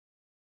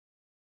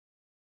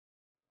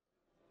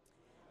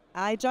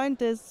I joined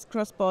this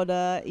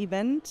cross-border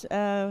event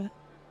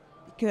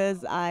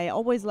because I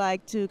always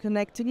like to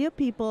connect to new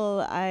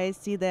people. I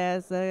see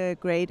there's a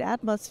great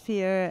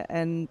atmosphere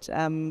and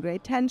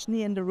great tension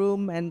here in the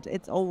room, and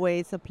it's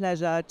always a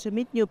pleasure to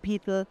meet new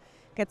people,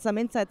 get some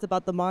insights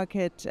about the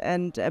market,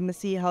 and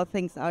see how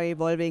things are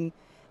evolving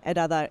at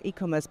other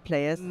e-commerce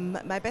players.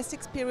 My best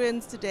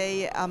experience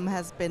today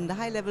has been the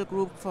high-level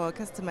group for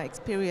customer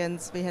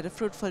experience. We had a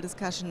fruitful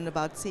discussion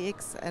about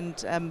CX,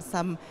 and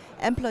some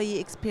employee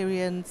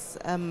experience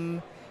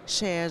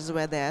shares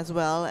were there as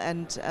well.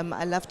 And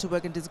I love to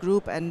work in this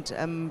group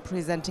and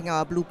presenting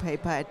our blue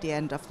paper at the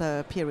end of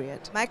the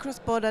period. My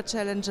cross-border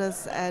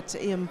challenges at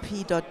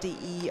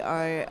emp.de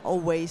are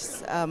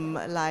always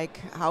like,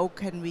 how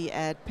can we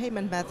add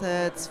payment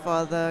methods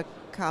for the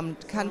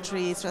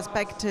countries'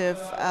 respective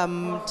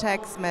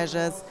tax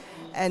measures,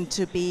 and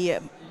to be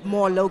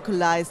more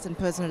localized and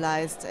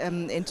personalized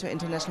into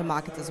international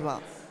markets as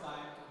well.